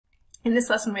In this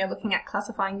lesson, we are looking at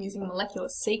classifying using molecular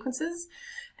sequences,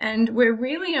 and we're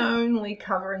really only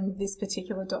covering this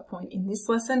particular dot point in this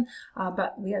lesson,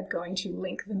 but we are going to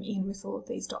link them in with all of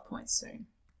these dot points soon.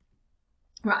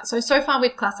 Right, so far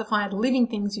we've classified living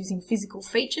things using physical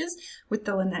features with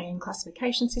the Linnaean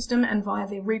classification system and via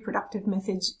their reproductive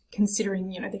methods considering,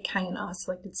 the K and R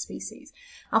selected species.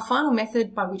 Our final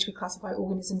method by which we classify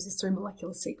organisms is through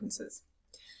molecular sequences.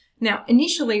 Now,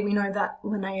 initially we know that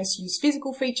Linnaeus used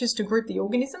physical features to group the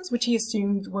organisms, which he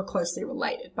assumed were closely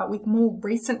related, but with more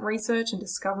recent research and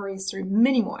discoveries through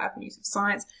many more avenues of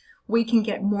science, we can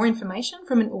get more information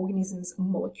from an organism's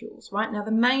molecules, right? Now,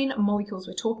 the main molecules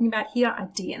we're talking about here are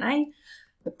DNA,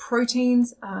 the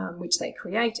proteins which they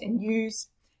create and use,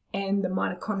 and the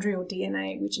mitochondrial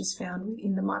DNA, which is found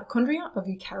within the mitochondria of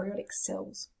eukaryotic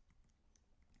cells.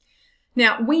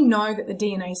 Now, we know that the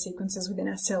DNA sequences within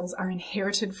our cells are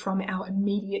inherited from our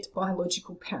immediate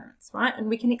biological parents, right? And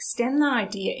we can extend that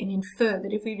idea and infer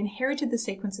that if we've inherited the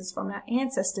sequences from our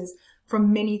ancestors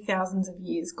from many thousands of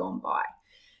years gone by.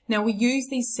 Now, we use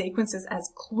these sequences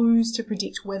as clues to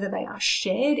predict whether they are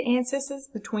shared ancestors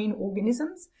between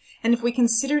organisms. And if we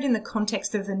consider it in the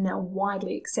context of the now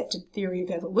widely accepted theory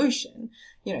of evolution,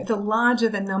 the larger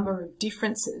the number of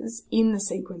differences in the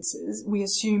sequences, we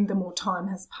assume the more time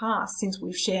has passed since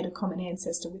we've shared a common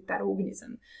ancestor with that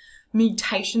organism.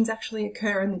 Mutations actually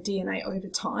occur in the DNA over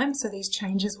time, so these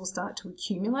changes will start to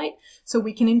accumulate. So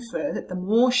we can infer that the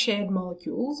more shared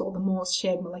molecules or the more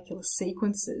shared molecular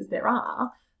sequences there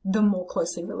are, the more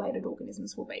closely related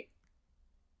organisms will be.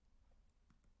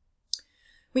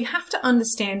 We have to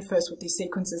understand first what these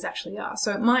sequences actually are.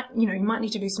 So it might, you might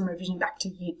need to do some revision back to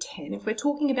year 10. If we're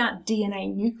talking about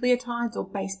DNA nucleotides or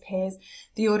base pairs,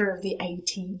 the order of the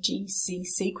ATGC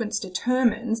sequence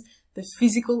determines the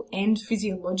physical and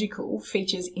physiological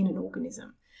features in an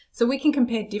organism. So we can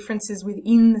compare differences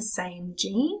within the same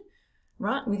gene,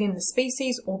 right, within the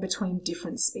species or between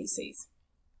different species.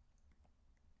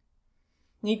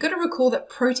 Now, you've got to recall that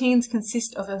proteins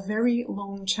consist of a very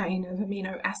long chain of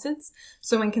amino acids.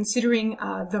 So when considering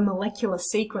the molecular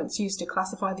sequence used to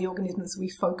classify the organisms, we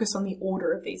focus on the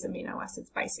order of these amino acids,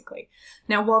 basically.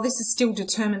 Now, while this is still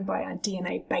determined by our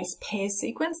DNA base pair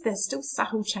sequence, there's still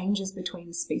subtle changes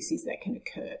between species that can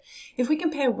occur. If we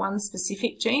compare one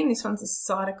specific gene, this one's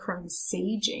a cytochrome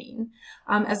C gene,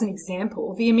 as an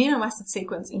example, the amino acid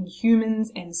sequence in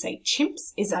humans and, say,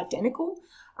 chimps is identical.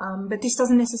 But this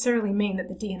doesn't necessarily mean that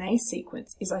the DNA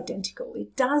sequence is identical.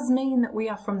 It does mean that we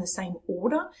are from the same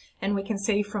order, and we can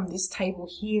see from this table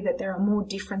here that there are more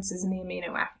differences in the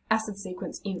amino acid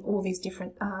sequence in all these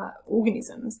different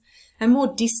organisms. And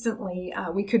more distantly,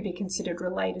 we could be considered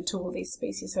related to all these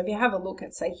species. So if you have a look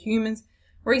at, say, humans,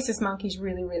 rhesus monkeys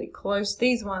really, really close.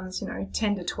 These ones,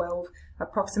 10 to 12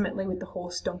 approximately with the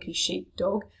horse, donkey, sheep,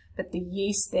 dog. But the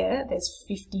yeast there's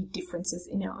 50 differences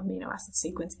in our amino acid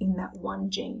sequence in that one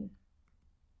gene.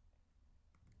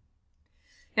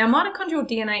 Now, mitochondrial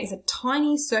DNA is a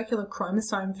tiny circular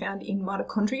chromosome found in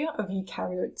mitochondria of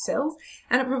eukaryote cells,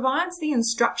 and it provides the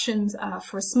instructions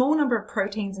for a small number of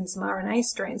proteins and some RNA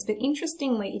strands, but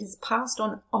interestingly, it is passed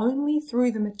on only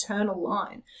through the maternal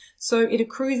line. So it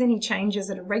accrues any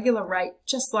changes at a regular rate,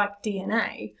 just like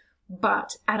DNA,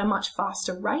 but at a much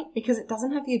faster rate because it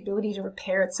doesn't have the ability to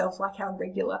repair itself like our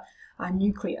regular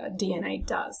nuclear DNA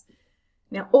does.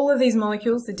 Now, all of these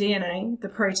molecules, the DNA, the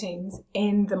proteins,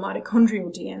 and the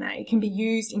mitochondrial DNA, can be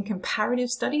used in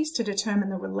comparative studies to determine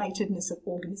the relatedness of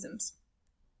organisms.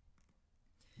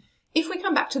 If we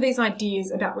come back to these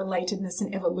ideas about relatedness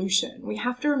and evolution, we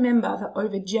have to remember that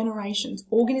over generations,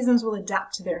 organisms will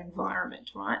adapt to their environment,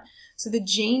 right? So the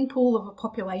gene pool of a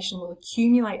population will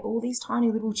accumulate all these tiny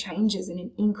little changes in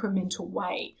an incremental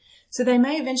way. So they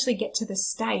may eventually get to the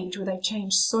stage where they've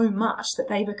changed so much that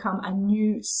they become a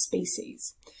new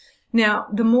species. Now,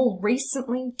 the more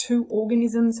recently two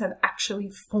organisms have actually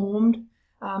formed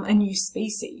a new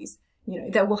species,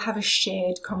 that will have a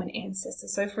shared common ancestor.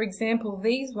 So, for example,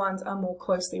 these ones are more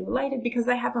closely related because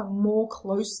they have a more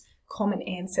close common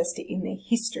ancestor in their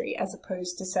history as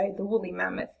opposed to, say, the woolly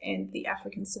mammoth and the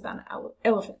African savanna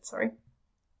elephant,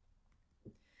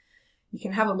 You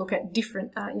can have a look at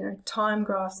different, time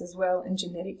graphs as well and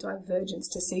genetic divergence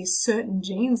to see certain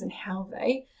genes and how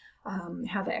they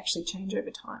actually change over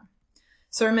time.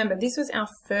 So remember, this was our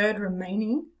third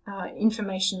remaining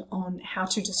information on how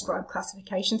to describe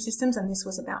classification systems, and this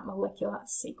was about molecular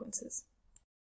sequences.